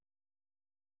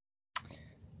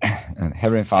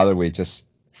Heavenly Father, we just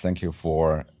thank you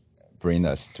for bringing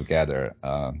us together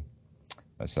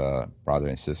as brothers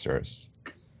and sisters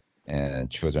and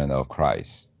children of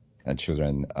Christ and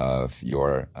children of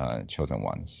your chosen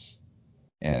ones.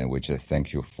 And we just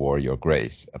thank you for your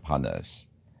grace upon us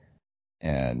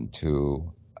and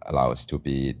to allow us to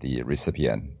be the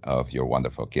recipient of your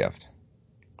wonderful gift,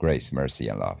 grace, mercy,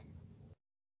 and love.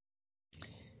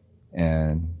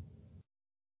 And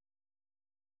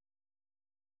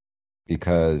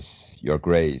because your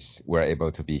grace, we're able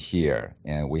to be here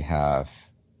and we have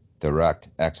direct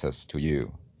access to you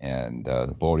and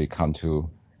boldly come to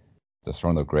the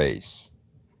throne of grace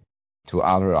to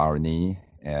honor our need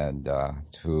and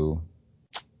to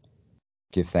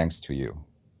give thanks to you.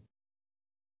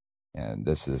 And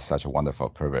this is such a wonderful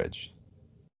privilege.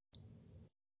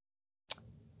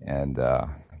 And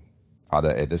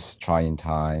Father, at this trying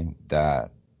time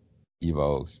that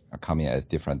evils are coming at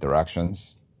different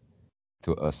directions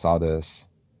to assault us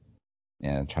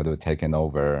and try to take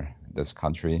over this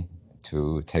country,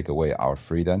 to take away our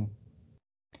freedom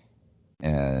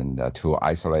and to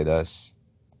isolate us.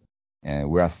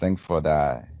 And we are thankful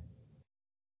that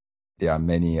there are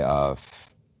many of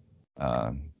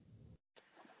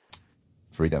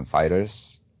freedom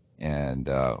fighters and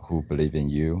who believe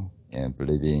in you and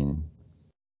believe in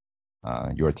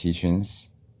your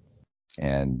teachings.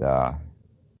 And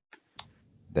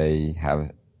they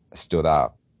have stood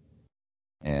up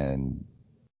and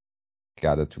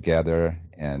gathered together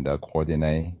and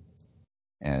coordinate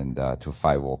and to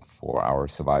fight for our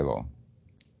survival.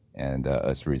 And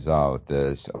as a result,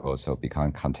 this also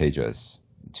become contagious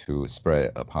to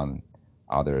spread upon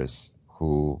others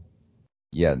who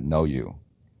yet know you.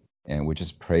 And we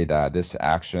just pray that this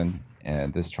action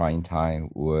and this trying time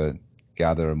would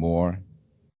gather more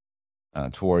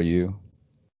toward you,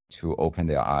 to open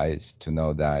their eyes to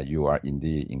know that you are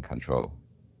indeed in control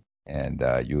and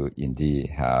you indeed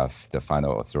have the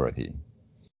final authority.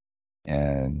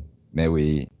 And may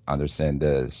we understand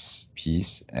this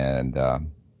peace and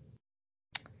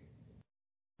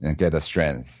get the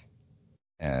strength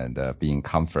and be in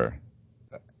comfort.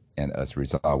 And as a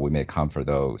result, we may comfort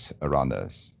those around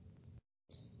us.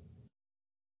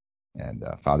 And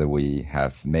Father, we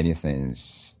have many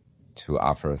things to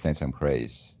offer thanks and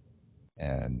praise,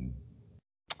 and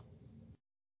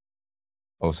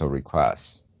also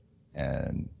requests.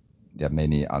 And there are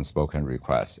many unspoken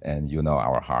requests, and you know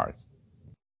our hearts.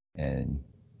 And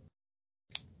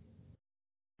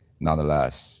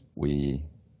nonetheless, we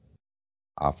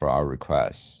offer our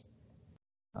requests.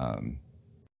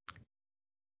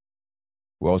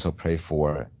 We also pray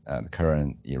for the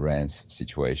current Iran's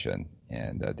situation,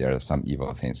 and there are some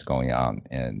evil things going on,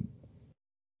 and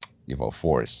evil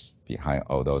force behind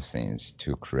all those things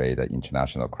to create an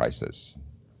international crisis.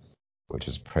 We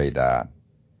just pray that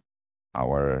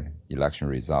our election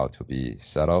result to be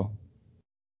settled,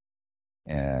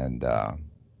 and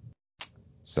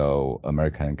so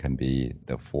American can be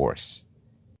the force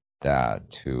that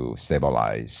to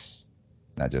stabilize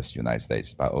not just United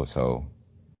States, but also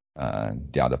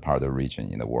the other part of the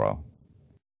region in the world,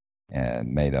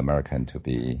 and made American to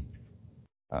be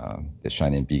the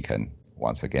shining beacon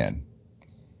once again,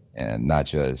 and not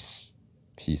just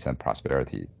peace and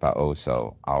prosperity, but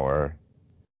also our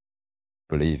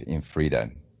belief in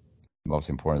freedom. Most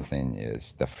important thing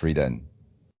is the freedom,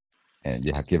 and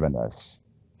you have given us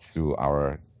through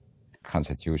our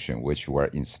Constitution, which were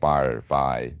inspired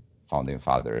by founding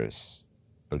fathers'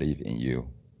 belief in you.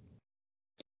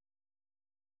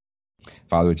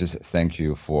 Father, we just thank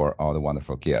you for all the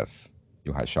wonderful gift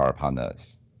you have showered upon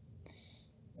us.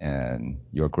 And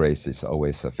your grace is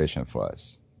always sufficient for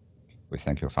us. We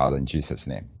thank you, Father, in Jesus'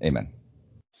 name. Amen.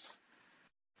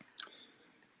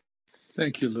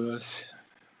 Thank you, Louis.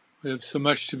 We have so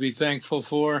much to be thankful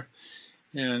for,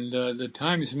 and the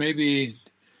times may be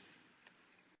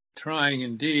trying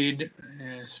indeed,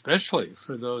 especially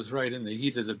for those right in the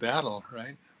heat of the battle,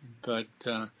 right? But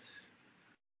the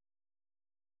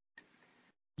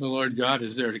Lord God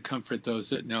is there to comfort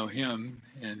those that know him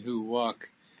and who walk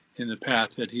in the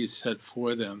path that he's set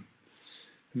for them.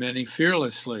 Many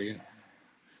fearlessly,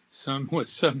 some with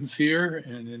some fear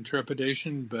and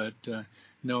trepidation, but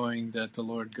knowing that the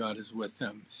Lord God is with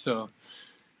them. So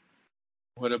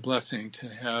what a blessing to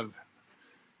have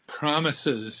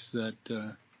promises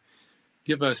that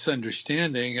give us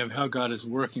understanding of how God is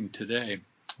working today.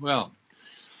 Well,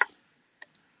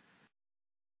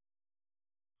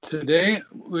 today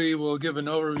we will give an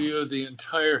overview of the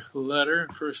entire letter,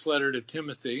 first letter to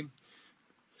Timothy.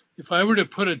 If I were to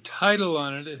put a title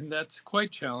on it, and that's quite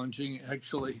challenging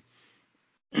actually,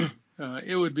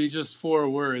 it would be just 4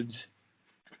 words.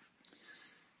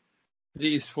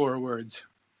 these 4 words.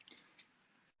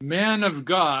 Man of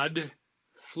God,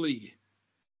 flee.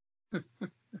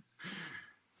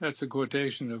 That's a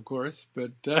quotation, of course,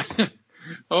 but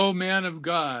oh, man of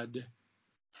God,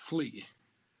 flee.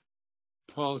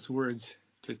 Paul's words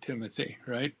to Timothy,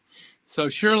 right? So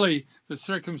surely the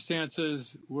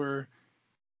circumstances were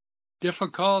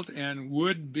difficult and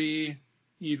would be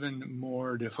even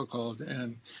more difficult.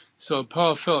 And so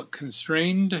Paul felt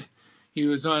constrained. He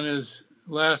was on his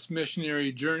last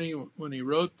missionary journey when he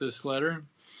wrote this letter.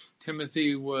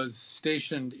 Timothy was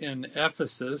stationed in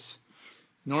Ephesus,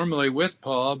 normally with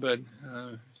Paul, but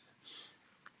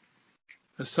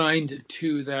assigned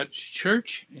to that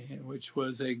church, which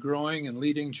was a growing and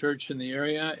leading church in the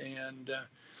area, and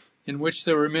in which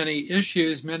there were many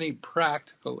issues, many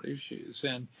practical issues.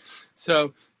 And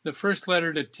so the first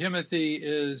letter to Timothy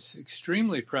is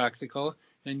extremely practical,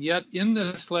 and yet in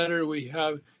this letter we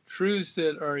have truths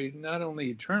that are not only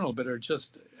eternal, but are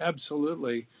just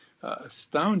absolutely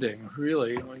astounding,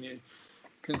 really, when you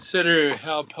consider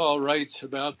how Paul writes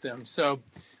about them. So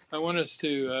I want us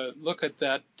to look at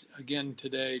that again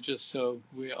today, just so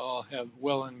we all have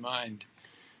well in mind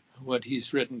what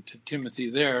he's written to Timothy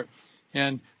there.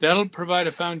 And that'll provide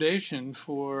a foundation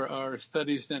for our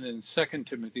studies then in 2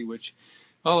 Timothy,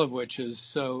 all of which is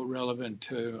so relevant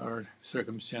to our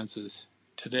circumstances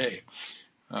today.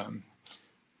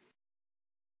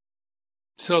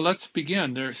 So let's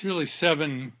begin. There's really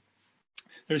 6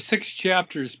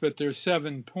 chapters, but there's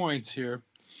 7 points here.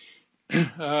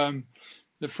 The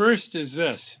first is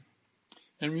this.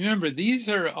 And remember, these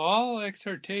are all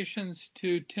exhortations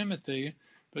to Timothy,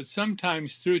 but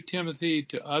sometimes through Timothy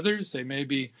to others. They may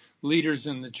be leaders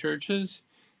in the churches,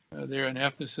 there in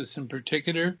Ephesus in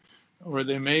particular, or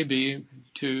they may be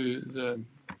to the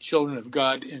children of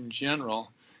God in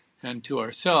general and to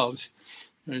ourselves.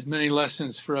 There's many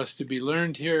lessons for us to be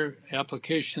learned here,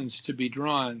 applications to be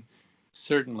drawn,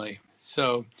 certainly.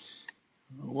 So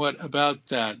what about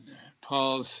that?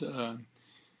 Paul's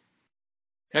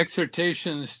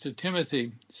exhortations to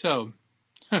Timothy. So,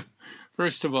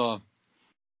 first of all,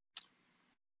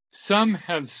 some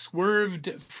have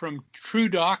swerved from true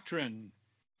doctrine,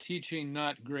 teaching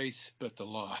not grace but the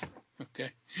law.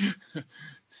 Okay.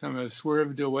 Some have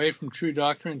swerved away from true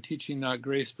doctrine, teaching not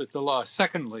grace but the law.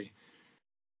 Secondly,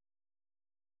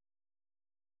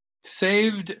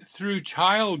 saved through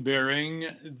childbearing,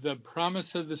 the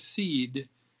promise of the seed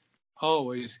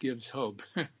always gives hope.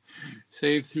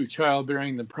 Saved through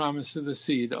childbearing, the promise of the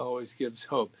seed always gives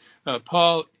hope.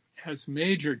 Paul has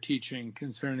major teaching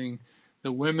concerning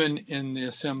the women in the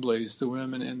assemblies, the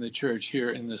women in the church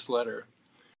here in this letter.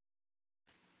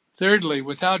 Thirdly,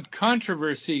 without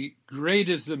controversy, great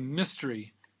is the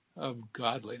mystery of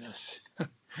godliness.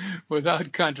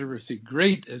 Without controversy,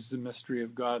 great is the mystery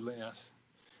of godliness.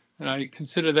 And I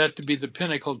consider that to be the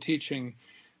pinnacle teaching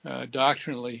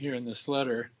doctrinally here in this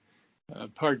letter,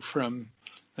 apart from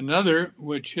another,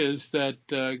 which is that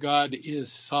God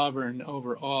is sovereign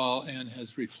over all and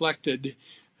has reflected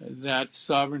that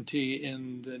sovereignty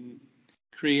in the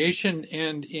creation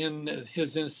and in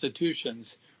his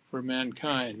institutions for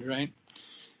mankind, right?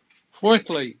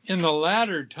 Fourthly, in the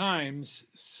latter times,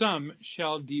 some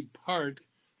shall depart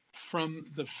from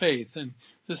the faith. And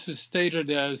this is stated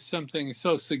as something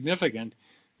so significant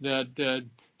that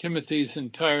Timothy's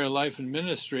entire life and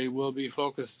ministry will be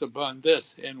focused upon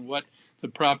this and what the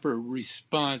proper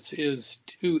response is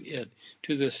to it,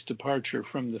 to this departure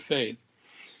from the faith.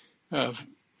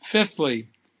 Fifthly,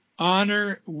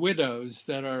 honor widows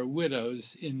that are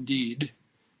widows indeed,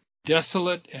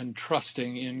 desolate and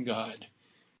trusting in God.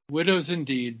 Widows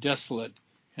indeed, desolate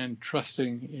and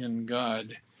trusting in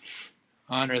God.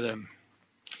 Honor them.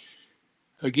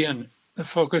 Again, the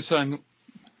focus on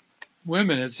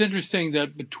women. It's interesting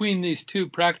that between these 2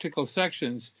 practical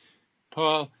sections,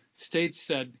 Paul states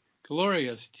that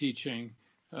glorious teaching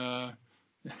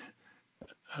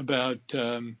about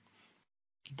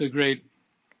the great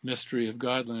mystery of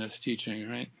godliness teaching,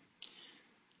 right?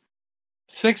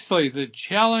 Sixthly, the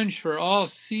challenge for all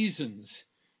seasons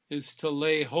is to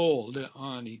lay hold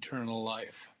on eternal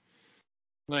life.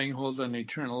 Laying hold on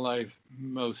eternal life,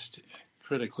 most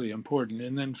critically important.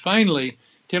 And then finally,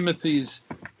 Timothy's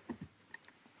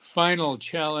final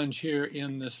challenge here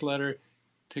in this letter,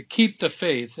 to keep the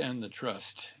faith and the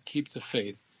trust. Keep the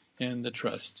faith and the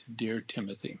trust, dear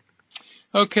Timothy.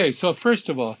 Okay, so first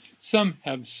of all, some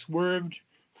have swerved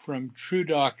from true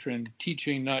doctrine,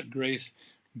 teaching not grace,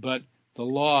 but the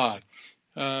law.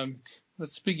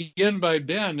 Let's begin by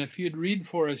Ben. If you'd read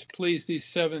for us, please, these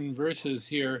 7 verses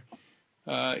here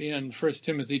in 1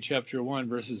 Timothy chapter 1,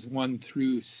 verses 1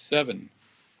 through 7.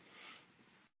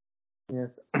 Yes.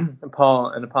 Paul,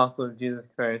 an apostle of Jesus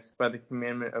Christ, by the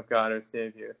commandment of God our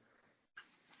Savior,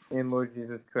 and Lord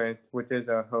Jesus Christ, which is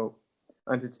our hope.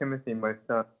 Unto Timothy, my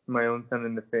son, my own son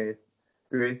in the faith,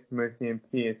 grace, mercy, and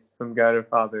peace from God our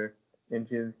Father, and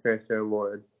Jesus Christ our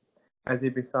Lord. As he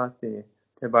besought thee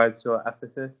to abide still at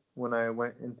Ephesus, when I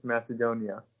went into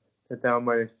Macedonia, that thou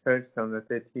mightest charge them that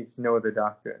they teach no other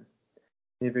doctrine,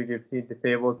 neither give heed to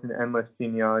fables and endless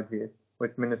genealogies,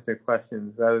 which minister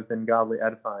questions rather than godly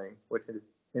edifying, which is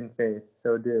in faith,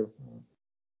 so do.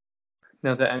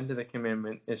 Now the end of the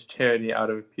commandment is charity out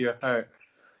of a pure heart,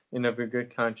 and of a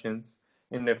good conscience,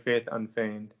 and of faith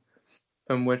unfeigned,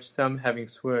 from which some having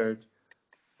swerved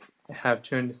have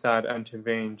turned aside unto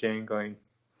vain jangling,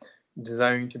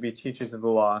 desiring to be teachers of the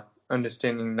law,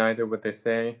 understanding neither what they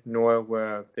say, nor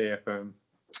whereof they affirm.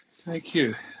 Thank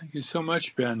you. Thank you so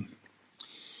much, Ben.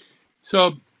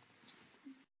 So,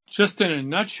 just in a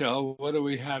nutshell, what do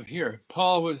we have here?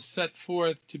 Paul was set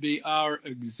forth to be our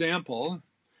example,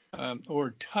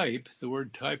 or type. The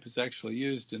word type is actually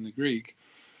used in the Greek.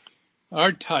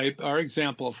 Our type, our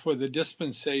example for the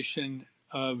dispensation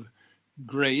of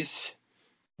grace,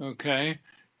 okay?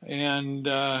 And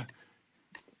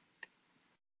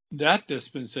that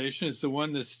dispensation is the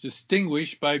one that's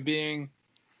distinguished by being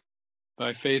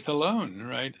by faith alone,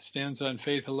 right? It stands on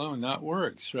faith alone, not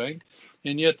works, right?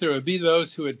 And yet there would be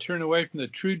those who would turn away from the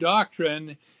true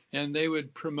doctrine and they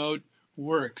would promote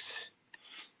works.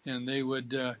 And they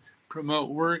would promote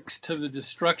works to the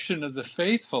destruction of the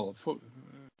faithful.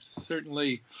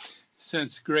 Certainly,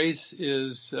 since grace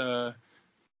is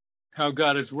how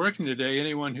God is working today,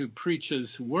 anyone who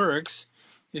preaches works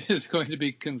is going to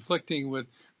be conflicting with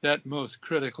that most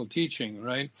critical teaching,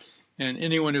 right? And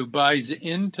anyone who buys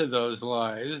into those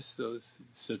lies, those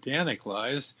satanic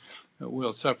lies,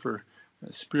 will suffer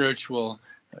spiritual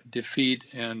defeat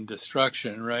and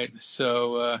destruction, right?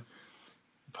 So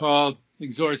Paul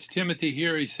exhorts Timothy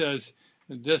here. He says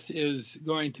this is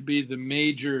going to be the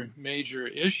major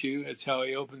issue. That's how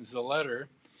he opens the letter.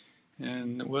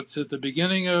 And what's at the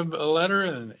beginning of a letter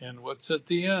and what's at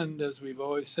the end, as we've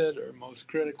always said, are most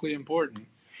critically important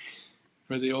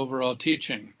for the overall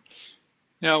teaching.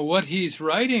 Now, what he's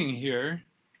writing here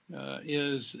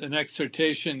is an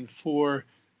exhortation for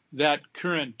that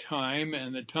current time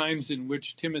and the times in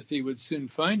which Timothy would soon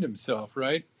find himself,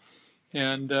 right?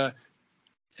 And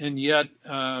yet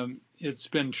it's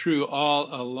been true all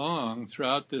along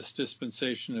throughout this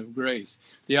dispensation of grace.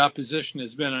 The opposition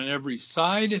has been on every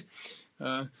side,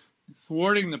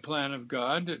 thwarting the plan of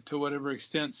God to whatever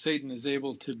extent Satan is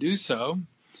able to do so.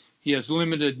 He has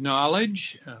limited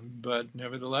knowledge, but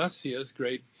nevertheless, he has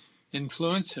great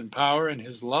influence and power, and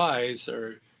his lies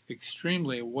are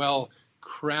extremely well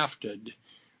crafted.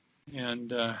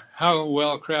 And how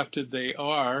well crafted they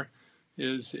are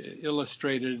is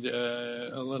illustrated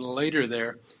a little later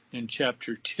there in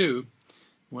chapter 2,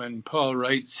 when Paul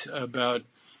writes about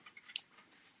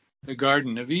the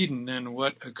Garden of Eden and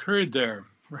what occurred there,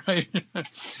 right?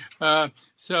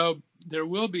 So there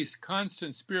will be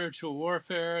constant spiritual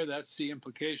warfare. That's the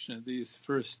implication of these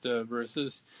first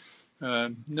verses.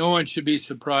 No one should be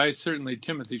surprised. Certainly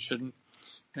Timothy shouldn't.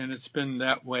 And it's been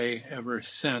that way ever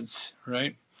since,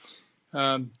 right?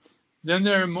 Then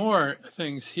there are more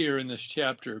things here in this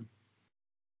chapter.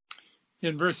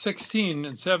 In verse 16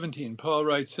 and 17, Paul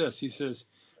writes this. He says,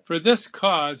 "For this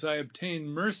cause I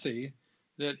obtained mercy,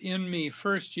 that in me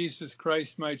first Jesus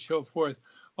Christ might show forth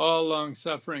all long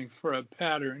suffering for a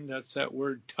pattern," that's that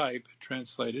word type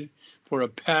translated, "for a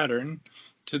pattern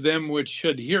to them which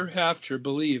should hereafter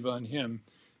believe on him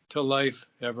to life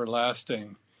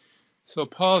everlasting." So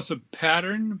Paul's a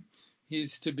pattern.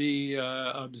 He's to be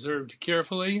observed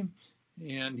carefully,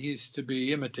 and he's to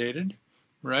be imitated,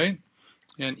 right?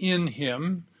 And in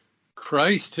him,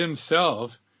 Christ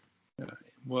himself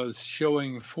was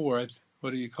showing forth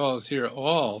what he calls here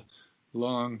all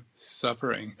long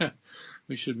suffering.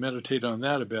 We should meditate on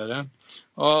that a bit, huh?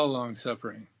 All long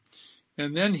suffering.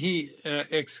 And then he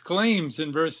exclaims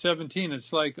in verse 17,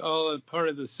 it's like all part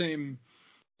of the same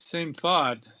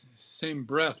thought, same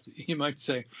breath, he might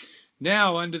say.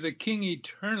 "Now unto the King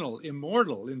eternal,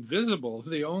 immortal, invisible,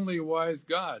 the only wise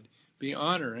God, be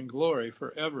honor and glory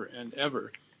forever and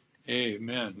ever.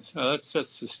 Amen." So that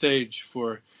sets the stage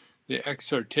for the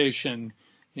exhortation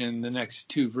in the next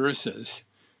two verses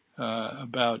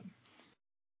about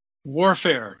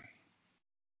warfare.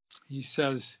 He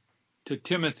says to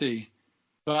Timothy,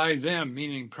 by them,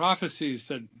 meaning prophecies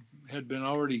that had been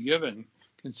already given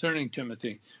concerning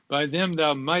Timothy, by them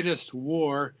thou mightest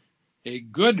war a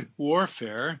good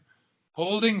warfare,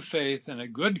 holding faith and a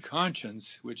good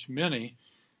conscience, which many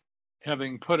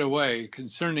having put away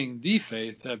concerning the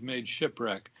faith, have made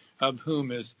shipwreck, of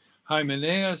whom is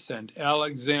Hymenaeus and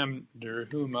Alexander,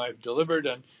 whom I've delivered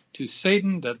unto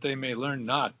Satan, that they may learn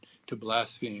not to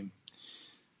blaspheme.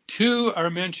 Two are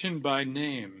mentioned by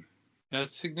name.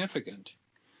 That's significant.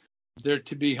 They're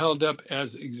to be held up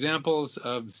as examples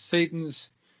of Satan's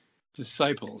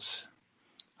disciples,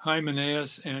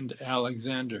 Hymenaeus and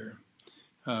Alexander,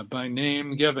 by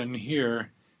name given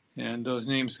here, and those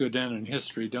names go down in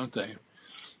history, don't they?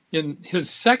 In his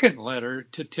second letter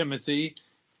to Timothy,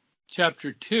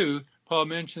 chapter 2, Paul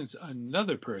mentions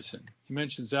another person. He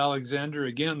mentions Alexander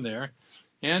again there,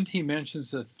 and he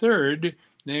mentions a third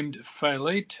named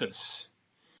Philetus.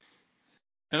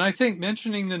 And I think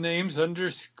mentioning the names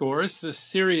underscores the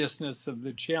seriousness of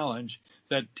the challenge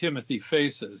that Timothy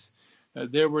faces.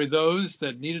 There were those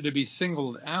that needed to be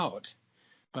singled out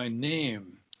by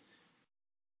name.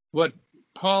 What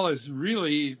Paul is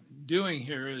really doing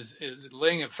here is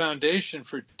laying a foundation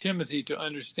for Timothy to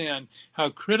understand how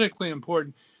critically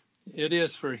important it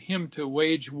is for him to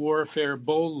wage warfare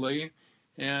boldly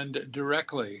and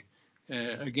directly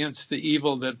against the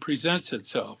evil that presents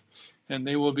itself. And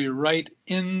they will be right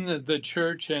in the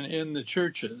church and in the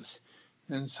churches.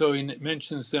 And so he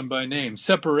mentions them by name.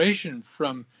 Separation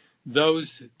from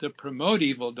those that promote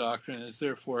evil doctrine is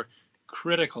therefore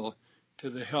critical to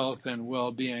the health and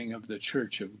well-being of the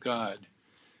Church of God.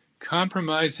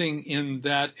 Compromising in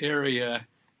that area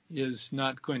is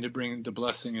not going to bring the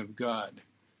blessing of God.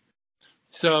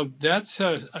 So that's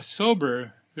a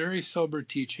sober, very sober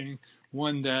teaching,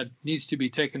 one that needs to be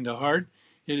taken to heart.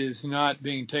 It is not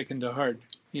being taken to heart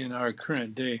in our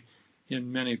current day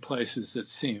in many places, it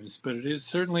seems, but it is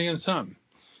certainly in some.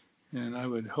 And I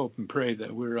would hope and pray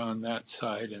that we're on that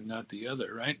side and not the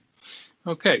other, right?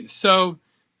 Okay, so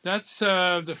that's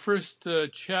the first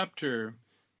chapter.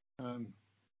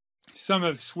 Some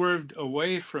have swerved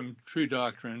away from true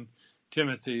doctrine,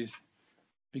 Timothy's,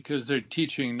 because they're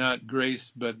teaching not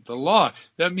grace but the law.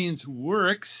 That means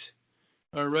works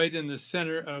are right in the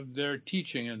center of their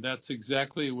teaching, and that's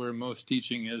exactly where most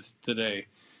teaching is today,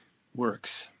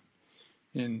 works.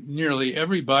 In nearly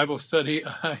every Bible study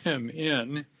I am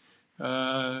in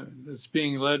that's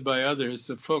being led by others,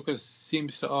 the focus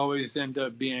seems to always end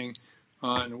up being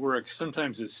on works.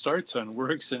 Sometimes it starts on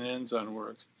works and ends on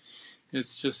works.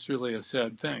 It's just really a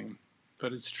sad thing,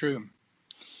 but it's true.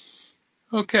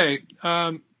 Okay,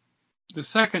 the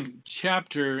second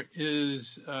chapter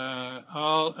is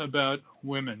all about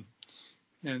women.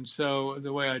 And so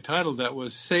the way I titled that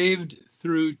was Saved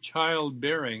Through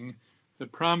Childbearing, the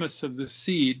Promise of the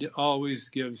Seed Always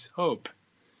Gives Hope.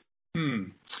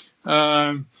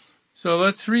 So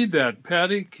let's read that.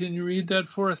 Patty, can you read that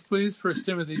for us, please? 1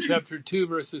 Timothy chapter 2,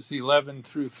 verses 11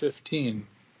 through 15.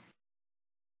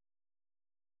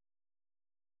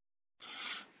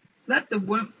 Let the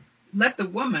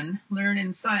woman learn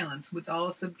in silence with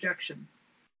all subjection.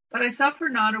 But I suffer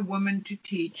not a woman to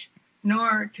teach,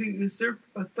 nor to usurp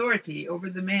authority over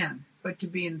the man, but to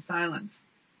be in silence.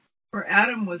 For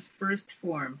Adam was first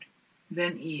formed,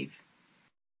 then Eve.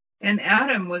 And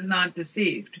Adam was not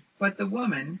deceived, but the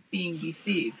woman, being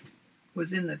deceived,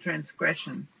 was in the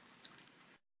transgression.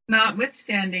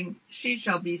 Notwithstanding, she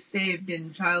shall be saved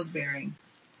in childbearing,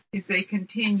 if they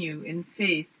continue in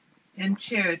faith and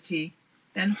charity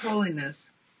and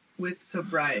holiness with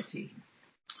sobriety.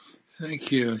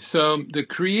 Thank you. So the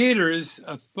Creator's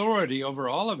authority over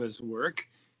all of his work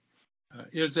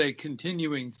is a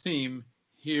continuing theme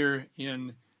here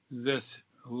in this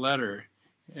letter.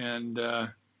 And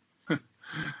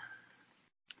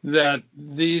that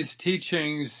these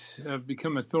teachings have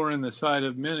become a thorn in the side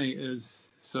of many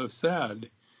is so sad,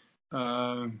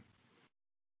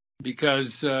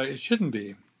 because it shouldn't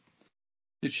be.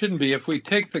 It shouldn't be. If we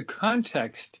take the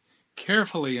context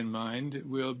carefully in mind,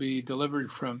 we'll be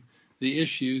delivered from the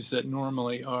issues that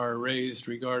normally are raised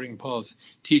regarding Paul's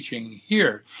teaching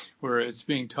here, where it's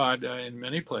being taught in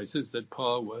many places that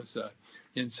Paul was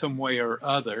in some way or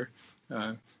other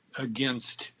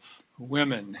against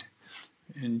women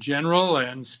in general,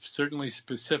 and certainly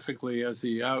specifically as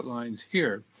he outlines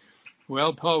here.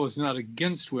 Well, Paul was not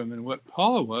against women. What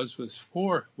Paul was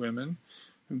for women,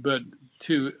 but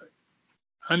to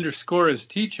underscore his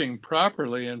teaching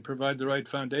properly and provide the right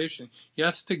foundation, he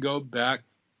has to go back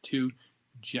to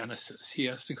Genesis. He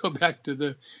has to go back to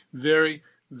the very,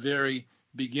 very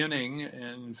beginning.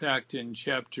 And in fact, in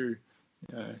chapter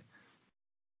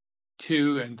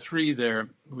 2 and 3 there,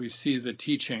 we see the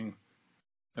teaching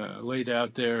laid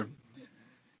out there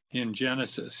in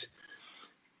Genesis.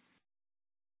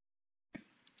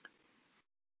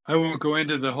 I won't go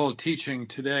into the whole teaching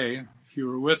today. If you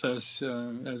were with us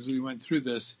as we went through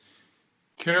this,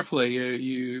 carefully.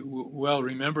 You well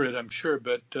remember it, I'm sure.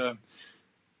 But the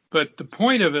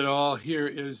point of it all here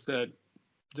is that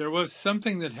there was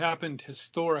something that happened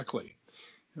historically.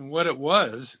 And what it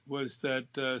was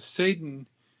that Satan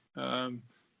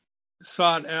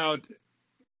sought out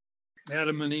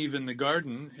Adam and Eve in the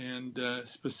garden and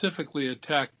specifically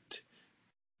attacked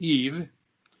Eve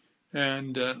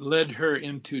and led her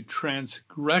into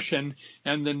transgression.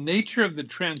 And the nature of the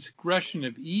transgression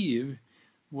of Eve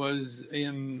was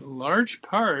in large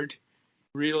part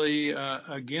really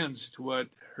against what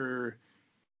her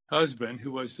husband,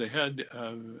 who was the head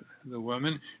of the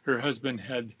woman, her husband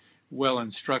had well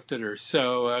instructed her.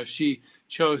 So she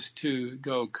chose to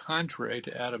go contrary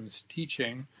to Adam's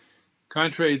teaching,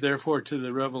 contrary therefore to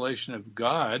the revelation of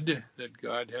God that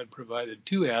God had provided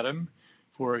to Adam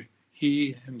for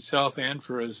he himself and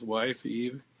for his wife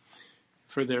Eve,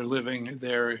 for their living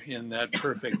there in that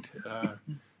perfect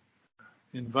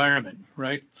environment,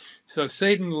 right? So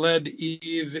Satan led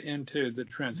Eve into the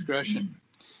transgression.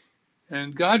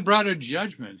 And God brought a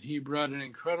judgment. He brought an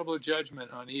incredible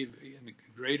judgment on Eve, and a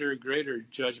greater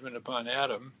judgment upon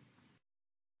Adam.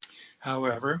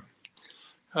 However,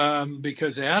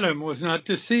 because Adam was not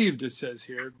deceived, it says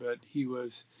here, but he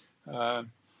was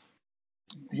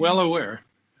well aware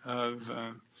of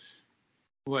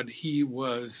what he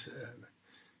was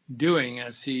doing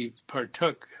as he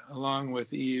partook along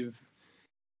with Eve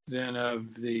then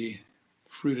of the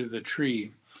fruit of the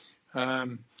tree.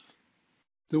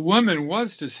 The woman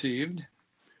was deceived.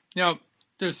 Now,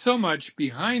 there's so much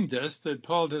behind this that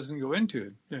Paul doesn't go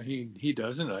into it. He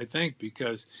doesn't, I think,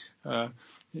 because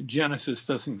Genesis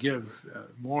doesn't give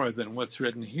more than what's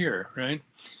written here, right?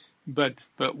 But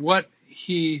what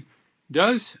he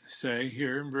does say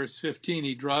here in verse 15,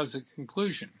 he draws a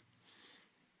conclusion.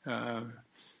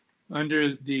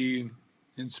 Under the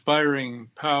inspiring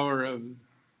power of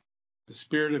the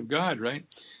Spirit of God, right?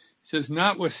 He says,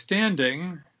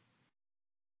 notwithstanding,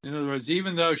 in other words,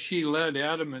 even though she led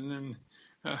Adam and then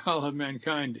all of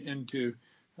mankind into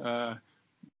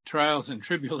trials and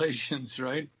tribulations,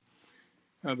 right?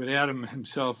 But Adam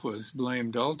himself was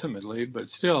blamed ultimately, but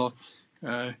still,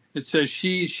 it says,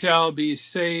 she shall be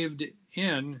saved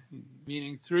in,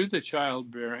 meaning through the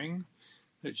childbearing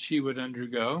that she would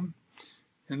undergo.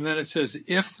 And then it says,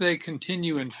 if they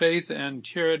continue in faith and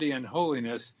charity and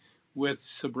holiness with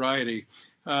sobriety.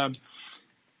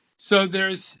 So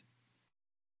there's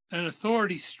an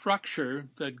authority structure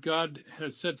that God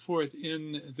has set forth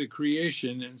in the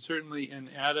creation, and certainly in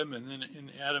Adam, and then in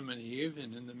Adam and Eve,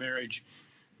 and in the marriage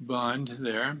bond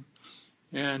there.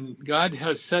 And God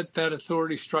has set that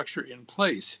authority structure in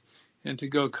place. And to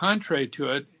go contrary to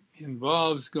it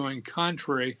involves going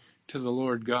contrary to the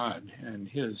Lord God and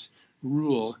his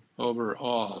rule over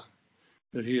all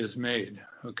that he has made.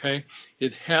 Okay?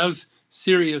 It has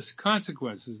serious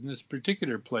consequences. In this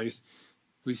particular place,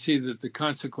 we see that the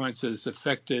consequences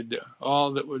affected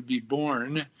all that would be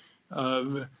born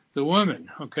of the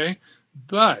woman. Okay?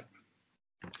 But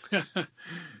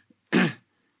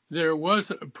there was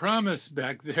a promise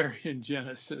back there in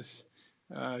Genesis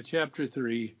chapter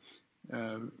 3,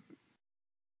 and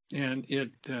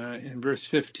it, in verse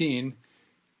 15,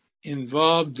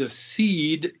 involved the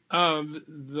seed of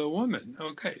the woman.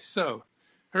 Okay, so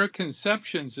her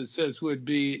conceptions, it says, would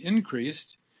be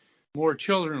increased. More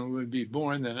children would be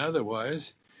born than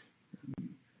otherwise.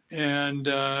 And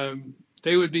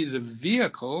they would be the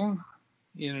vehicle,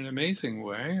 in an amazing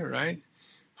way, right,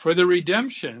 for the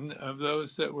redemption of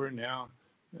those that were now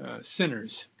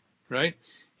sinners, right?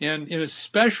 And in a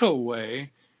special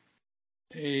way,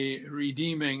 a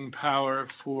redeeming power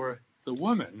for the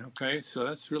woman, okay? So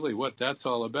that's really what that's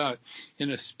all about, in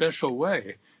a special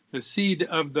way. The seed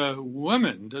of the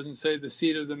woman doesn't say the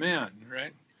seed of the man,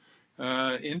 right?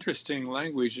 Interesting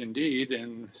language indeed,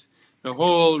 and the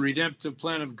whole redemptive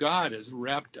plan of God is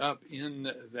wrapped up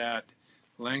in that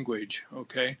language,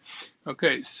 okay?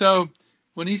 Okay, so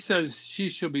when he says she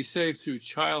shall be saved through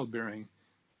childbearing,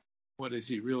 what is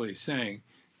he really saying?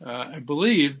 I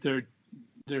believe there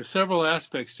are several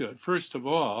aspects to it. First of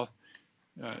all,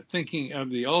 thinking of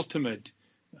the ultimate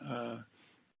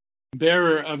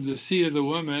bearer of the seed of the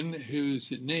woman,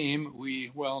 whose name we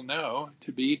well know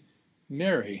to be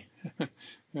Mary.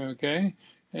 Okay?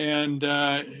 And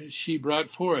she brought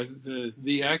forth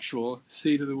the actual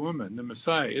seed of the woman, the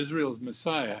Messiah, Israel's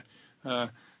Messiah,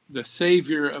 the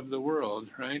Savior of the world,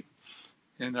 right?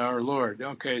 And our Lord.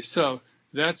 Okay, so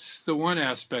that's the one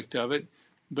aspect of it.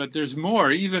 But there's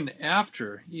more, even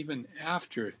after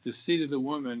the seed of the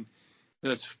woman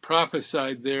that's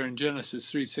prophesied there in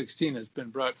Genesis 3:16 has been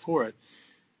brought forth.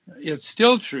 It's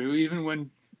still true, even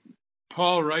when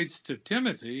Paul writes to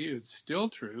Timothy, it's still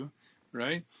true,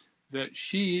 right? That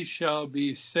she shall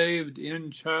be saved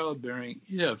in childbearing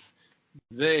if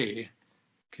they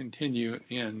continue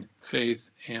in faith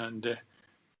and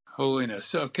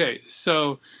holiness. Okay,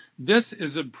 so this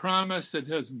is a promise that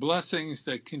has blessings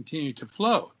that continue to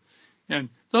flow. And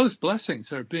those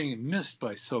blessings are being missed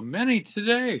by so many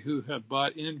today who have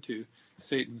bought into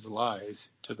Satan's lies.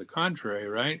 To the contrary,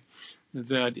 right?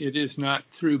 That it is not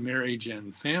through marriage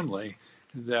and family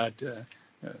that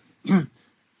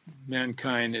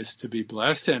mankind is to be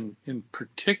blessed, and in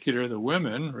particular the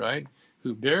women, right,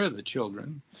 who bear the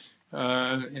children,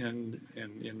 and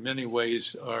in many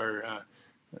ways are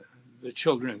the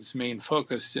children's main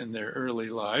focus in their early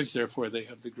lives. Therefore, they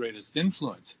have the greatest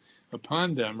influence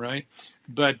upon them, right?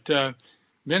 But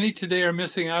many today are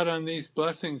missing out on these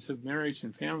blessings of marriage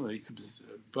and family,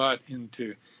 bought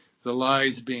into the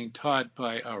lies being taught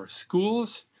by our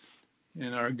schools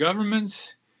and our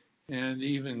governments, and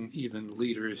even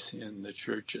leaders in the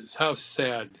churches. How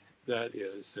sad that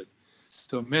is, that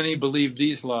so many believe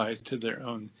these lies to their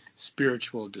own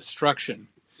spiritual destruction.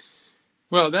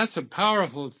 Well, that's a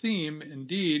powerful theme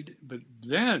indeed, but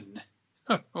then,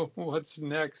 what's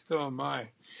next? Oh my.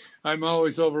 I'm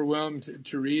always overwhelmed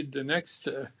to read the next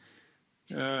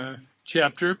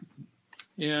chapter,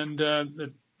 and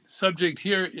the subject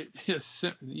here is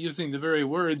using the very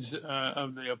words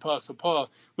of the Apostle Paul.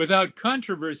 Without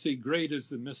controversy, great is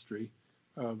the mystery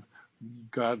of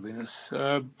godliness.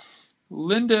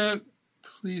 Linda,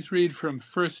 please read from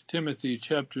 1 Timothy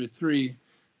chapter 3,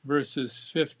 verses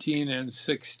 15 and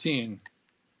 16.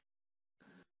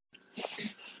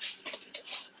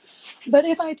 But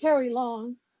if I tarry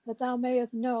long, that thou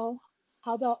mayest know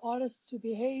how thou oughtest to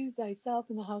behave thyself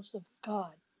in the house of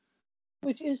God,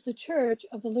 which is the church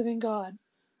of the living God,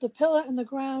 the pillar and the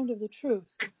ground of the truth.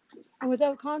 And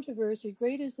without controversy,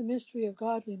 great is the mystery of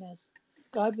godliness.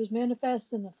 God was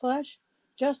manifest in the flesh,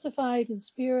 justified in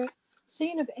spirit,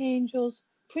 seen of angels,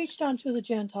 preached unto the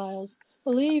Gentiles,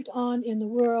 believed on in the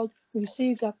world,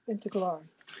 received up into glory.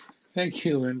 Thank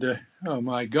you, Linda. Oh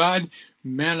my, God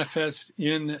manifest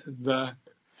in the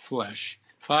flesh.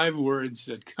 5 words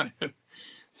that kind of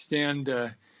stand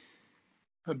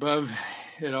above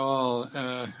it all.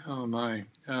 Oh my.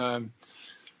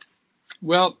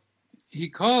 Well, he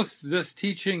calls this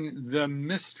teaching the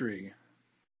mystery,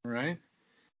 right?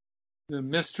 The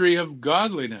mystery of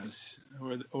godliness,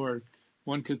 or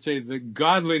one could say the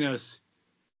godliness,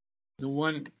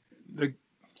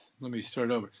 let me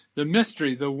start over. The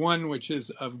mystery, the one which is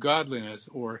of godliness,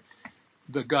 or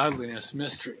the godliness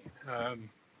mystery. I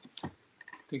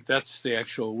think that's the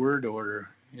actual word order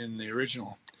in the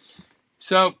original.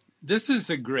 So this is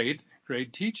a great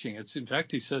teaching. It's, in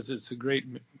fact, he says it's a great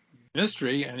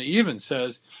mystery, and he even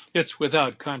says it's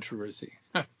without controversy.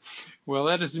 Well,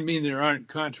 that doesn't mean there aren't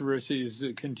controversies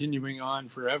continuing on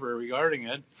forever regarding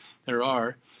it. There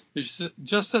are. It's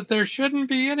just that there shouldn't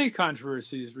be any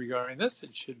controversies regarding this.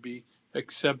 It should be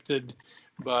accepted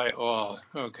by all.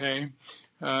 Okay?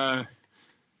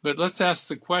 But let's ask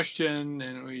the question,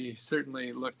 and we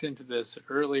certainly looked into this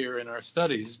earlier in our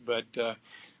studies, but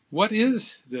what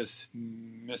is this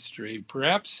mystery?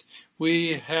 Perhaps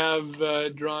we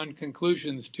have drawn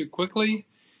conclusions too quickly.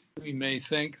 We may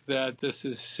think that this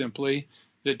is simply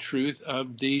the truth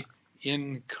of the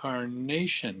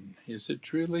incarnation. Is it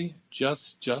truly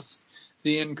just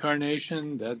the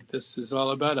incarnation that this is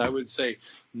all about? I would say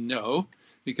no,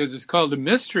 because it's called a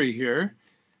mystery here,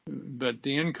 but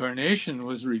the incarnation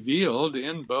was revealed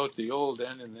in both the Old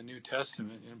and in the New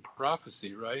Testament in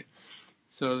prophecy, right?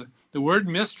 So the word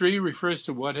mystery refers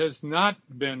to what has not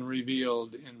been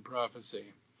revealed in prophecy.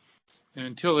 And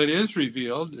until it is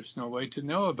revealed, there's no way to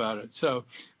know about it. So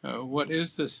what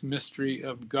is this mystery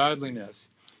of godliness?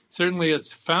 Certainly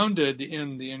it's founded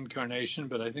in the incarnation,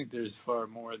 but I think there's far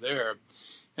more there.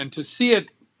 And to see it,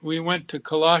 we went to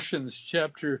Colossians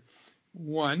chapter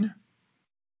 1.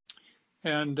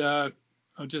 And I'll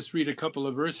just read a couple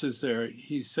of verses there.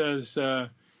 He says,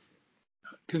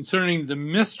 concerning the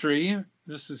mystery,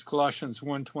 this is Colossians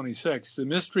 1:26, the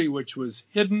mystery which was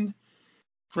hidden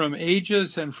from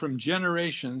ages and from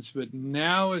generations, but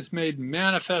now is made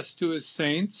manifest to his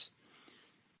saints,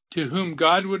 to whom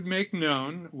God would make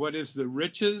known what is the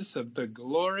riches of the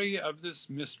glory of this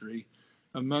mystery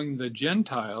among the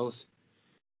Gentiles,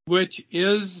 which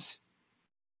is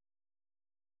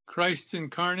Christ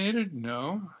incarnated?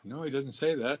 No, he doesn't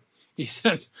say that. He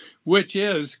says, which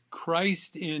is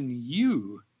Christ in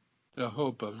you, the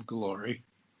hope of glory,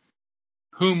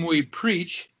 whom we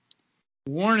preach,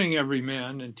 warning every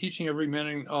man and teaching every man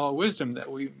in all wisdom, that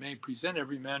we may present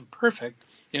every man perfect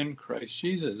in Christ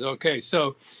Jesus. Okay,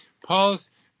 so Paul's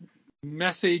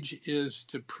message is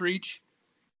to preach.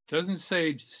 Doesn't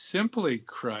say simply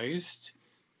Christ.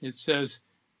 It says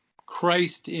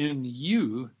Christ in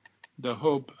you, the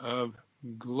hope of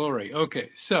glory. Okay,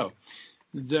 so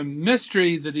the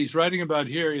mystery that he's writing about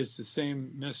here is the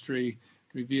same mystery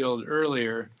revealed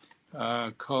earlier,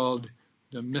 called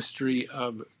the mystery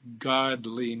of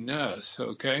godliness.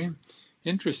 Okay,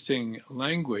 interesting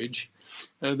language.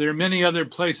 There are many other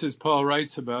places Paul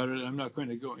writes about it. I'm not going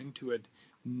to go into it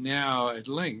now at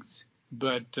length,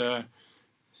 but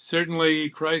certainly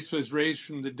Christ was raised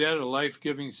from the dead, a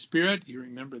life-giving spirit. You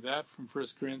remember that from 1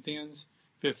 Corinthians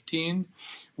 15.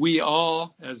 We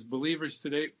all, as believers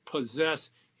today,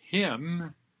 possess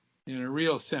him in a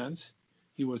real sense.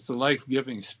 He was the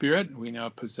life-giving spirit. We now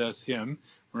possess him,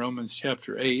 Romans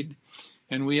chapter 8.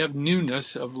 And we have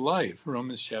newness of life,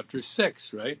 Romans chapter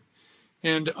 6, right?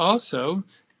 And also,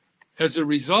 as a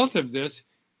result of this,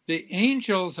 the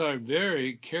angels are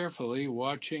very carefully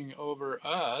watching over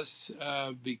us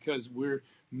because we're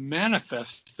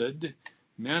manifesting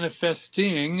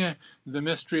the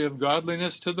mystery of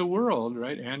godliness to the world,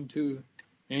 right? And to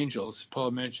angels.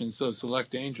 Paul mentions those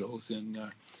elect angels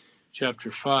in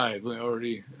chapter 5. We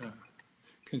already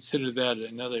considered that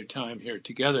at another time here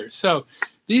together. So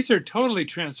these are totally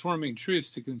transforming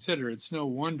truths to consider. It's no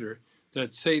wonder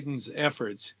that Satan's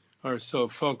efforts are so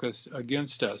focused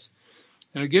against us.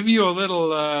 And I'll give you a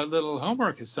little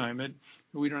homework assignment.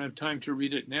 We don't have time to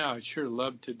read it now. I'd sure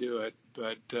love to do it.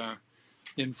 But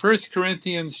in 1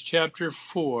 Corinthians chapter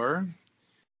 4,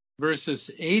 verses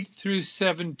 8 through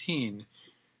 17,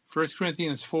 1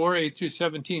 Corinthians 4, 8 through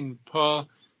 17, Paul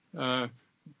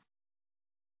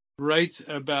writes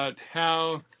about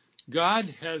how God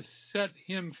has set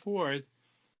him forth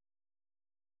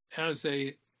as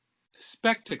a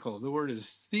spectacle. The word is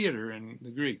theater in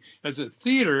the Greek, as a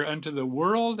theater unto the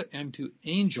world and to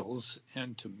angels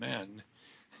and to men.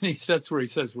 That's where he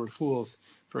says we're fools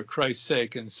for Christ's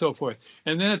sake and so forth.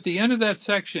 And then at the end of that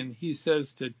section, he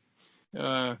says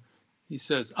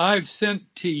I've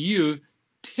sent to you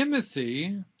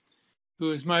Timothy, who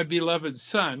is my beloved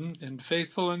son and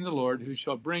faithful in the Lord, who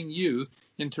shall bring you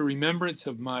into remembrance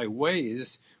of my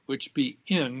ways, which be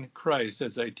in Christ,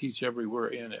 as I teach everywhere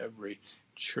in every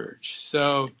church.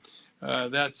 So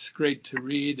that's great to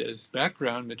read as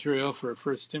background material for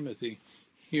 1 Timothy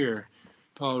here.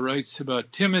 Paul writes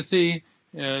about Timothy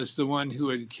as the one who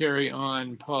would carry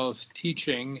on Paul's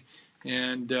teaching,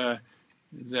 and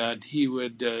that he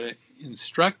would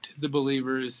instruct the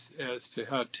believers as to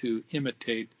how to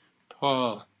imitate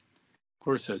Paul, of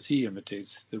course, as he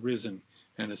imitates the risen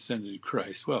and ascended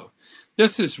Christ. Well,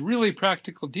 this is really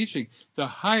practical teaching. The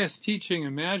highest teaching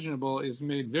imaginable is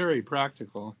made very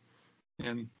practical.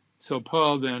 And so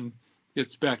Paul then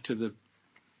gets back to the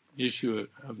issue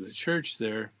of the church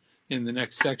there in the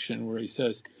next section, where he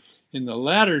says, in the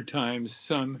latter times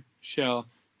some shall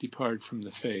depart from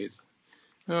the faith.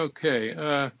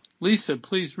 Okay, Lisa,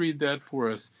 please read that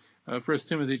for us. 1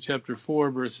 Timothy chapter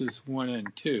 4, verses 1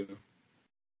 and 2.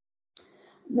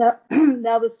 Now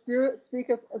the Spirit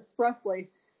speaketh expressly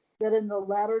that in the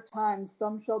latter times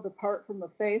some shall depart from the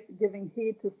faith, giving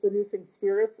heed to seducing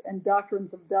spirits and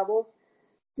doctrines of devils,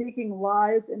 speaking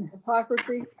lies and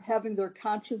hypocrisy, having their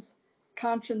conscience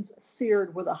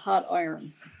seared with a hot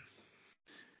iron.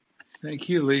 Thank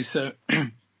you, Lisa.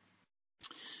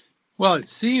 Well, it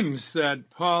seems that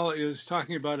Paul is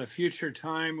talking about a future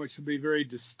time which will be very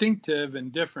distinctive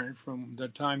and different from the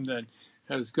time that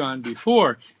has gone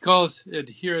before. He calls it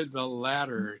here the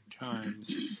latter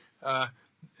times.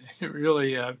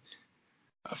 Really, a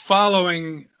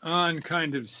following on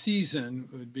kind of season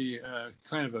would be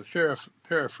kind of a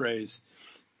paraphrase.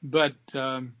 But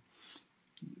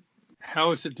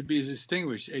how is it to be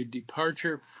distinguished? A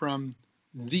departure from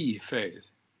the faith.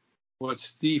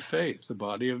 What's the faith? The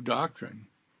body of doctrine,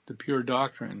 the pure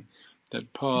doctrine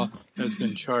that Paul has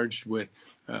been charged with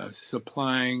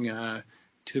supplying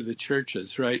to the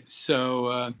churches, right?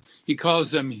 So he calls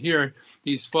them here,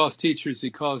 these false teachers, he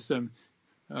calls them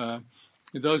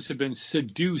those who have been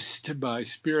seduced by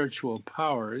spiritual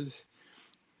powers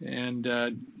and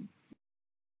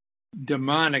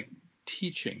demonic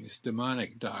teachings,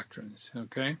 demonic doctrines,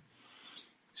 okay?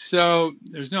 So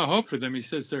there's no hope for them. He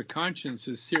says their conscience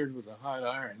is seared with a hot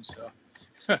iron. So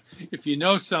if you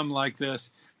know some like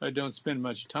this, don't spend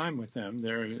much time with them.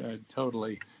 They're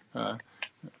totally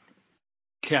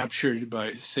captured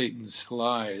by Satan's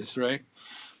lies, right?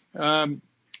 There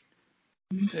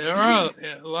are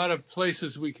a lot of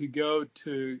places we could go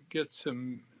to get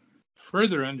some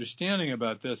further understanding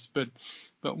about this, but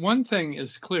one thing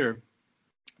is clear.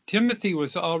 Timothy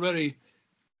was already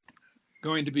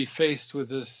going to be faced with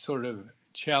this sort of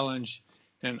challenge,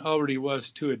 and already was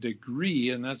to a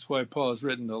degree, and that's why Paul has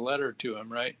written the letter to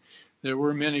him, right? There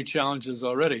were many challenges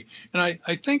already. And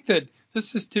I think that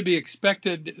this is to be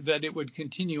expected, that it would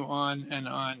continue on and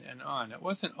on and on. It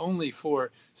wasn't only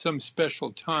for some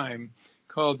special time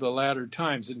called the latter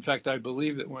times. In fact, I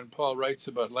believe that when Paul writes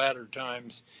about latter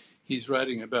times, he's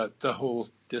writing about the whole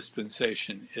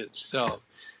dispensation itself.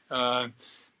 And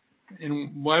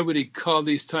why would he call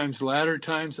these times latter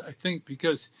times? I think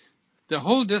because the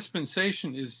whole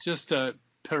dispensation is just a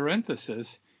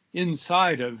parenthesis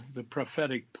inside of the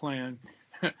prophetic plan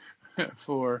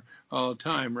for all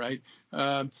time, right?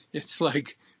 It's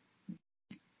like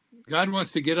God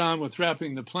wants to get on with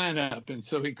wrapping the plan up, and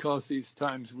so he calls these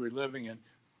times we're living in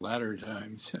latter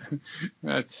times.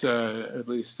 That's at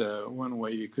least one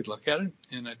way you could look at it,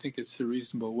 and I think it's a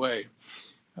reasonable way.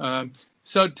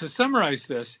 So to summarize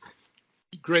this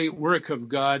great work of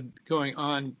God going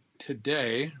on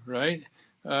today, right?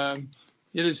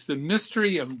 It is the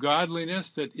mystery of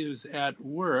godliness that is at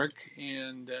work,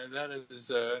 and that is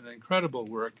an incredible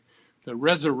work. The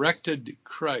resurrected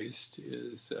Christ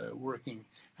is working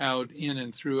out in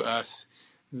and through us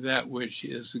that which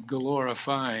is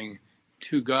glorifying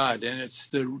to God. And it's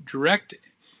the direct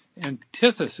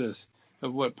antithesis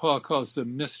of what Paul calls the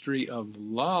mystery of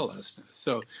lawlessness.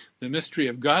 So the mystery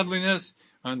of godliness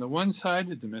on the one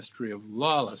side, the mystery of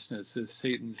lawlessness is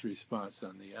Satan's response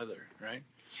on the other, right?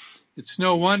 It's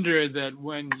no wonder that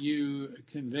when you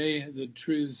convey the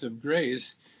truths of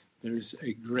grace, there's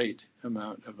a great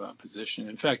amount of opposition.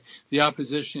 In fact, the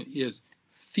opposition is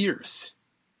fierce,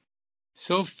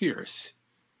 so fierce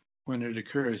when it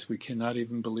occurs, we cannot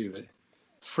even believe it.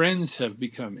 Friends have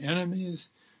become enemies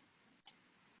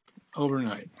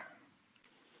overnight.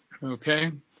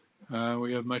 Okay,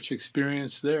 we have much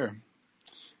experience there.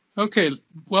 Okay,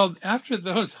 well, after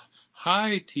those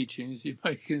high teachings, you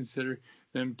might consider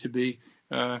them to be,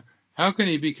 how can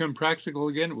he become practical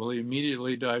again? Well, he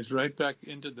immediately dives right back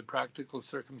into the practical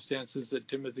circumstances that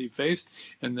Timothy faced,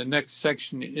 and the next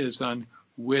section is on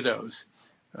widows.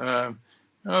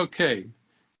 Okay,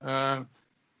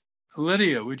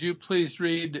 Lydia, would you please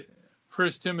read 1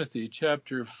 Timothy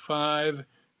chapter 5,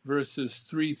 verses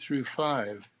 3 through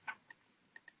 5?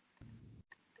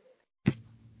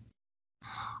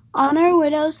 Honor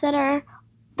widows that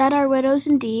are widows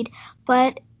indeed,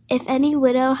 but if any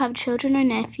widow have children or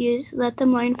nephews, let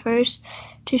them learn first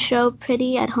to show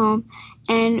pity at home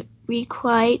and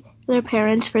requite their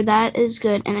parents, for that is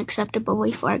good and acceptable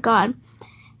before God.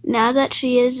 Now that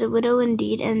she is a widow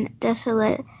indeed and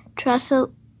desolate,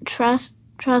 trusteth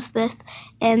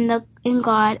in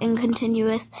God and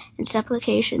continueth in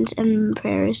supplications and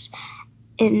prayers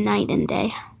in night and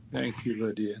day. Thank you,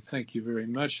 Lydia. Thank you very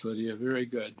much, Lydia. Very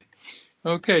good.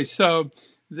 Okay, so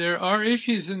there are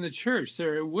issues in the church.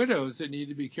 There are widows that need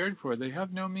to be cared for. They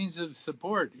have no means of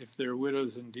support if they're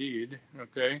widows indeed,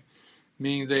 okay,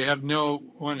 meaning they have no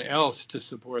one else to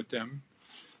support them.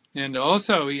 And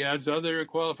also, he adds other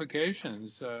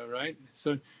qualifications, right?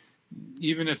 So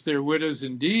even if they're widows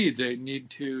indeed, they need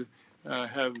to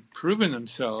have proven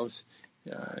themselves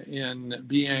in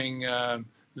being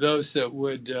those that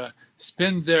would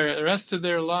spend the rest of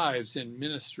their lives in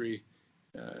ministry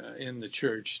in the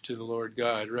church to the Lord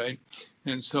God, right?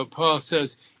 And so Paul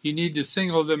says you need to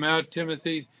single them out,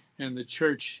 Timothy, and the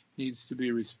church needs to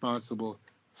be responsible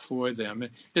for them.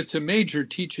 It's a major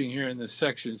teaching here in this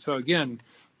section. So again,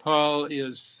 Paul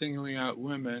is singling out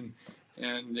women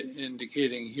and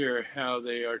indicating here how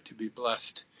they are to be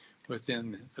blessed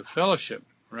within the fellowship,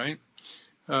 right?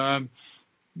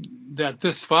 That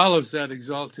this follows that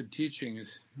exalted teaching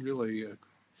is really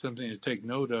something to take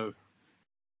note of.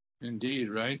 Indeed,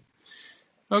 right?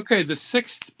 Okay, the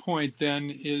sixth point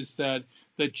then is that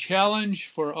the challenge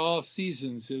for all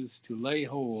seasons is to lay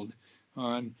hold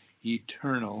on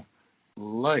eternal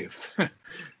life.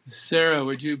 Sarah,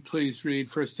 would you please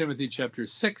read 1 Timothy chapter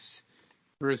 6,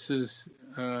 verses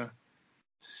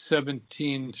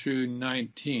 17 through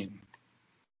 19.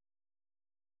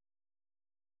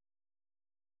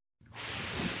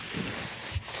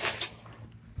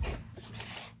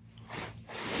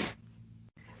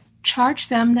 Charge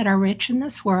them that are rich in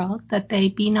this world, that they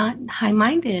be not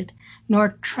high-minded,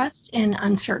 nor trust in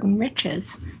uncertain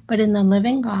riches, but in the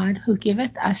living God, who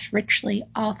giveth us richly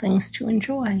all things to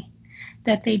enjoy.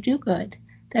 That they do good,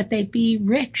 that they be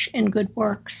rich in good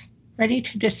works, ready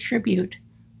to distribute,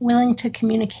 willing to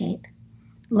communicate,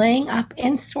 laying up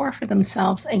in store for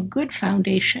themselves a good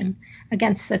foundation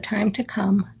against the time to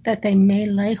come, that they may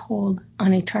lay hold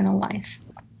on eternal life.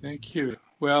 Thank you.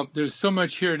 Well, there's so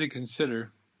much here to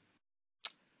consider.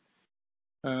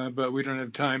 but we don't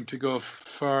have time to go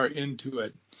far into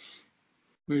it.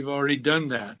 We've already done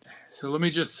that. So let me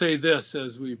just say this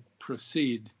as we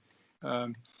proceed.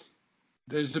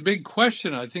 There's a big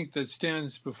question, I think, that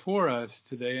stands before us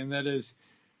today, and that is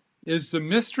the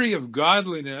mystery of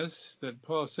godliness that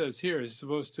Paul says here is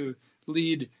supposed to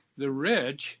lead the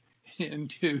rich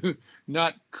into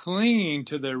not clinging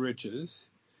to their riches,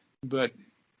 but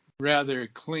rather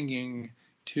clinging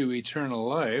to eternal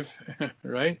life,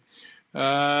 right?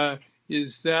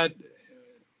 Is that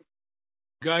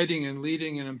guiding and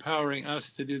leading and empowering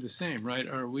us to do the same, right?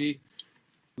 Are we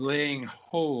laying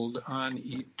hold on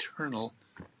eternal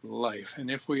life?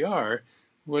 And if we are,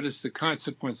 what is the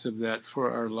consequence of that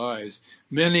for our lives?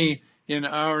 Many in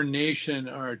our nation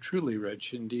are truly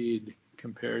rich indeed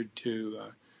compared to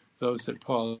those that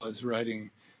Paul is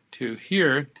writing to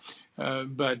here.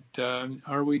 But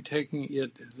are we taking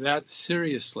it that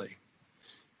seriously?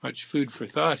 Much food for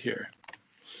thought here.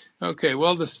 Okay,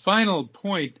 well, this final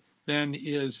point then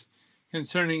is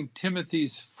concerning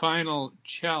Timothy's final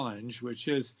challenge, which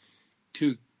is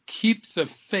to keep the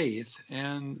faith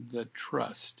and the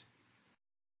trust.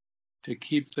 To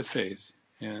keep the faith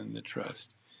and the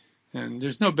trust. And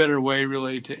there's no better way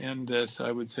really to end this,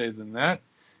 I would say, than that.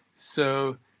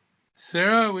 So,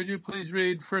 Sarah, would you please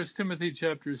read 1 Timothy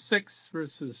chapter 6,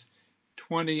 verses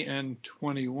 20 and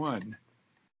 21.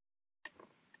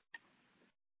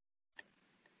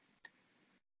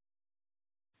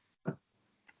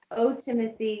 O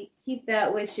Timothy, keep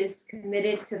that which is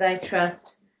committed to thy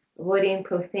trust, avoiding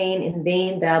profane and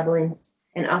vain babblings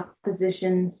and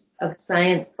oppositions of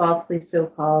science falsely so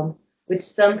called, which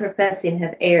some professing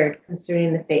have erred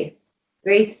concerning the faith.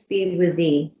 Grace be with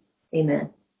thee. Amen.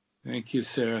 Thank you,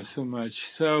 Sarah, so much.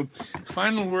 So,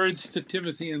 final words to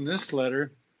Timothy in this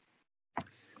letter.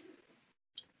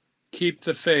 Keep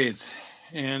the faith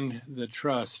and the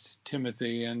trust,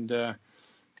 Timothy. And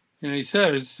he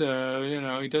says,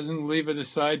 he doesn't leave it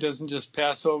aside, doesn't just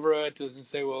pass over it, doesn't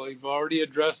say, well, you've already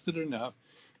addressed it enough,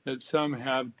 that some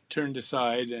have turned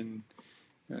aside and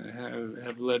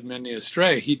have led many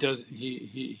astray.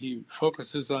 He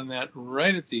focuses on that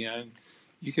right at the end.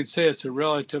 You could say it's a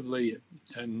relatively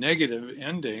negative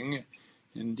ending,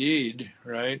 indeed,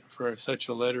 right, for such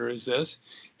a letter as this.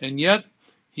 And yet,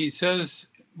 he says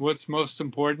what's most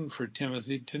important for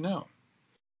Timothy to know.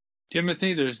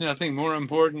 Timothy, there's nothing more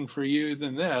important for you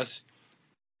than this.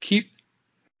 Keep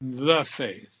the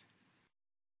faith.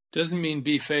 Doesn't mean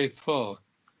be faithful.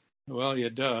 Well,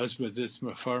 it does, but it's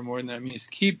far more than that. It means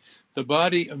keep the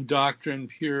body of doctrine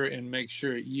pure and make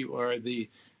sure you are the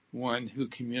one who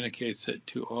communicates it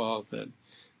to all that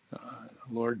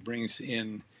Lord brings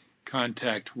in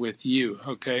contact with you,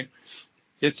 okay?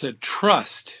 It's a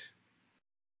trust.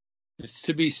 It's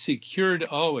to be secured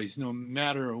always, no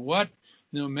matter what,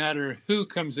 no matter who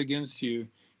comes against you,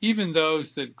 even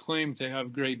those that claim to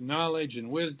have great knowledge and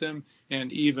wisdom,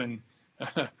 and even,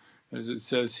 as it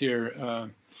says here,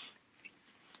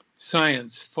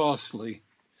 science falsely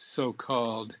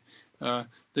so-called.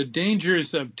 The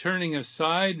dangers of turning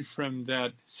aside from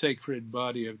that sacred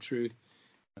body of truth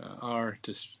are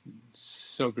just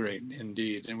so great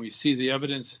indeed. And we see the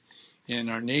evidence in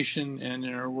our nation and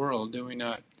in our world, do we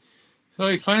not? So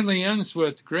he finally ends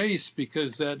with grace,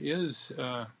 because that is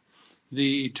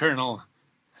the eternal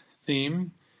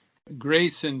theme.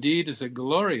 Grace indeed is a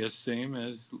glorious theme,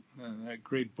 as that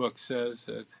great book says.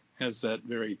 It has that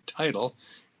very title,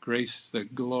 Grace, the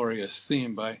Glorious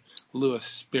Theme, by Lewis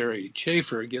Sperry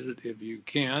Chafer. Get it if you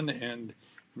can and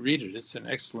read it. It's an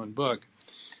excellent book.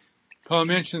 Paul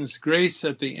mentions grace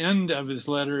at the end of his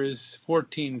letters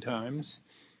 14 times,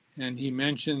 and he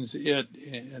mentions it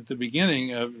at the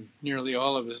beginning of nearly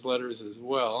all of his letters as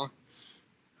well.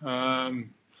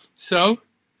 So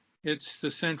it's the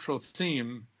central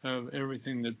theme of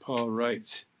everything that Paul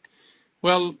writes.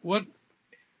 Well, what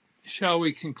shall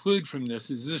we conclude from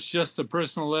this? Is this just a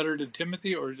personal letter to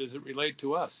Timothy, or does it relate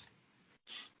to us?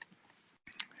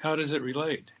 How does it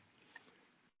relate?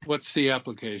 What's the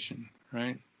application,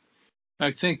 right?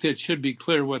 I think that it should be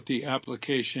clear what the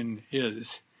application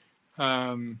is.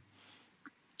 Paul,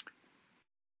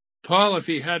 if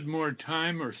he had more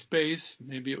time or space,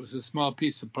 maybe it was a small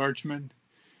piece of parchment,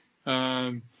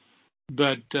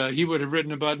 but he would have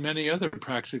written about many other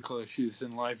practical issues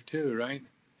in life too, right?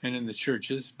 And in the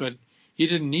churches, but he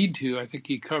didn't need to. I think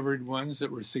he covered ones that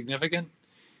were significant,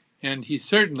 and he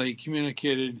certainly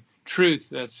communicated truth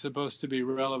that's supposed to be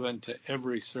relevant to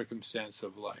every circumstance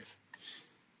of life.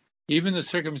 Even the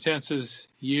circumstances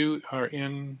you are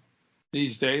in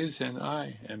these days and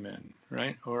I am in,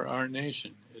 right? Or our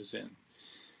nation is in.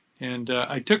 And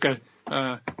I took a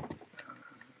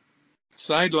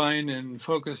sidelined and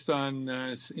focused on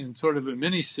in sort of a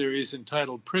mini-series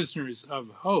entitled Prisoners of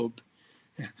Hope,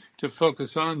 to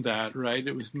focus on that, right?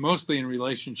 It was mostly in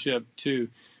relationship to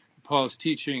Paul's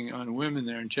teaching on women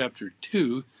there in chapter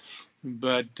 2,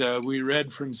 but we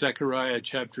read from Zechariah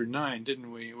chapter 9,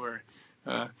 didn't we, where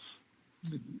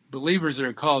believers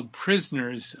are called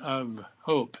prisoners of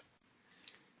hope.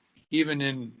 Even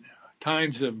in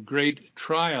times of great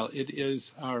trial, it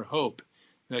is our hope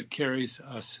that carries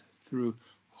us through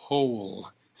whole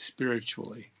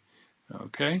spiritually.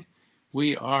 Okay?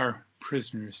 We are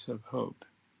prisoners of hope.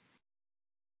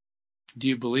 Do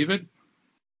you believe it?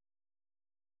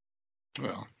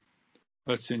 Well,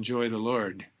 let's enjoy the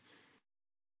Lord.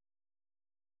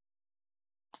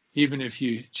 Even if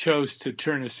you chose to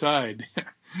turn aside,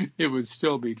 it would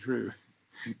still be true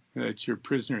that you're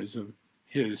prisoners of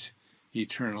his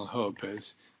eternal hope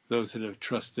as those that have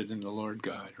trusted in the Lord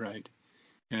God, right?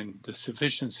 And the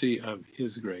sufficiency of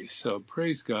his grace. So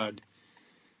praise God.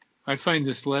 I find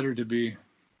this letter to be,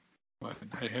 well,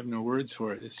 I have no words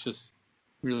for it. It's just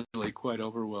really quite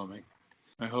overwhelming.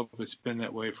 I hope it's been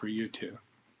that way for you too.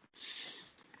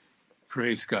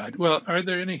 Praise God. Well, are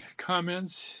there any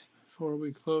comments before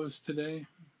we close today?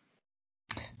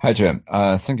 Hi, Jim.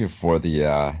 Thank you for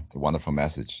the wonderful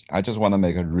message. I just want to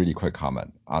make a really quick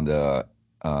comment on the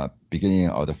beginning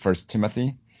of the First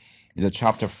Timothy. It's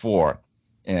chapter 4,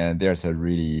 and there's a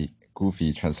really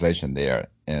goofy translation there,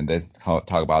 and they talk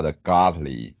about the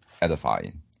godly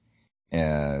edifying,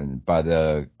 but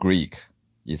the Greek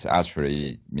is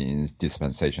actually means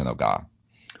dispensation of God,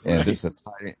 and Right. this is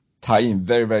tie in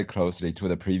very, very closely to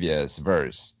the previous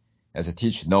verse, as it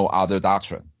teach no other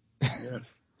doctrine. Yes.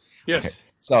 Yes. Okay,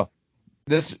 so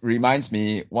this reminds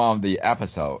me one of the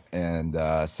episode, and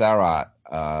Sarah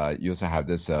used to have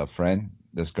this friend,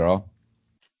 this girl.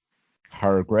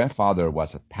 Her grandfather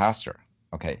was a pastor,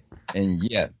 okay, and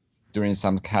yet during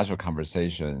some casual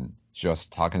conversation, she was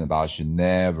talking about she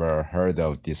never heard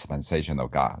of dispensation of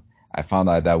God. I found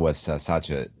out that was such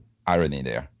a irony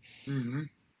there. Mm-hmm.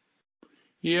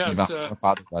 Even Yes. her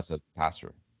father was a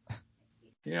pastor.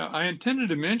 Yeah, I intended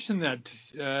to mention that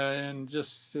and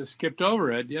just skipped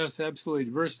over it. Yes,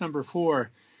 absolutely. Verse number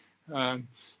 4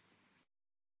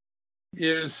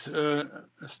 is a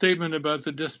statement about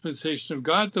the dispensation of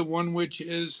God, the one which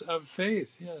is of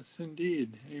faith. Yes,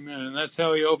 indeed. Amen. And that's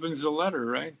how he opens the letter,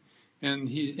 right? And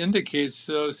he indicates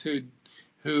those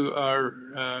who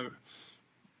are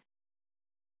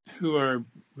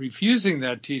refusing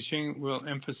that teaching will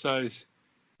emphasize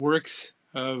works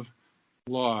of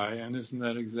law. And isn't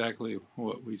that exactly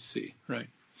what we see, right?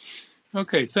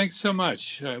 Okay, thanks so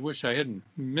much. I wish I hadn't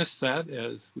missed that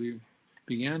as we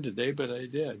began today, but I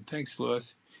did. Thanks,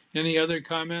 Louis. Any other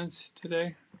comments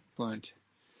today? Blunt.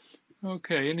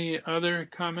 Okay, any other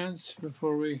comments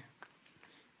before we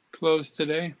close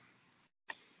today?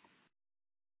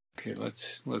 Okay,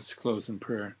 let's close in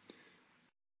prayer.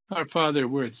 Our Father,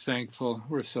 we're thankful.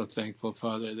 We're so thankful,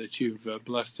 Father, that you've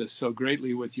blessed us so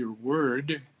greatly with your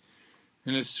word.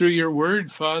 And it's through your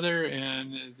word, Father,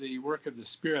 and the work of the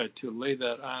Spirit to lay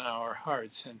that on our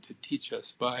hearts and to teach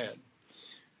us by it,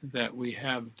 that we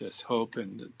have this hope,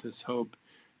 and that this hope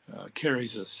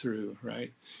carries us through,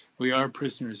 right? We are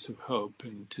prisoners of hope,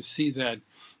 and to see that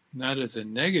not as a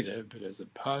negative, but as a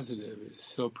positive is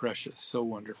so precious, so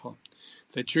wonderful.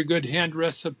 That your good hand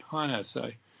rests upon us.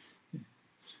 I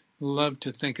love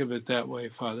to think of it that way,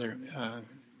 Father.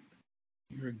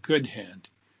 Your good hand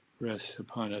rests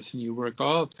upon us, and you work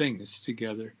all things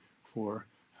together for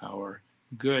our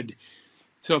good.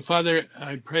 So, Father,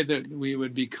 I pray that we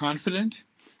would be confident,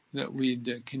 that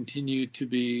we'd continue to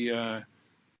be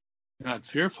not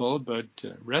fearful, but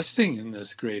resting in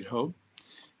this great hope,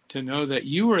 to know that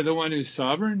you are the one who's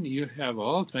sovereign, you have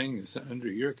all things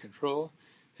under your control,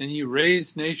 and you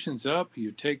raise nations up,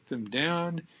 you take them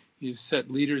down, you set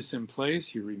leaders in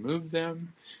place, you remove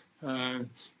them.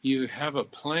 You have a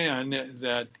plan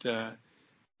that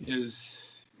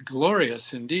is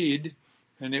glorious indeed,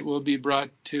 and it will be brought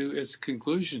to its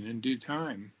conclusion in due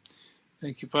time.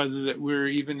 Thank you, Father, that we're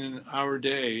even in our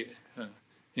day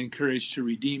encouraged to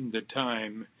redeem the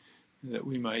time, that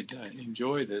we might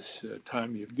enjoy this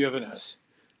time you've given us,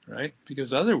 right?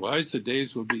 Because otherwise the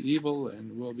days will be evil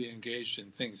and we'll be engaged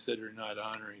in things that are not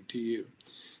honoring to you.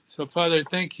 So, Father,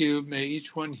 thank you. May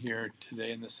each one here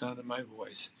today in the sound of my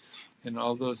voice, and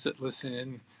all those that listen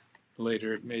in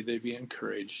later, may they be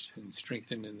encouraged and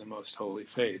strengthened in the most holy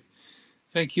faith.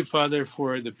 Thank you, Father,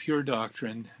 for the pure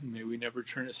doctrine. May we never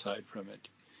turn aside from it.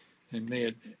 And may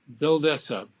it build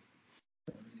us up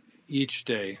each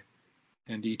day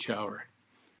and each hour.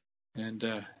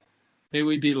 And may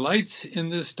we be lights in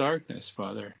this darkness,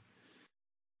 Father,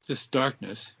 this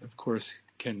darkness, of course,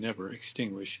 can never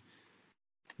extinguish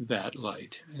that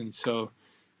light. And so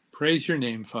praise your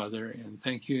name, Father, and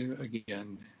thank you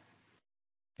again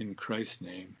in Christ's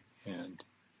name, and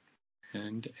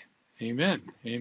amen. Amen.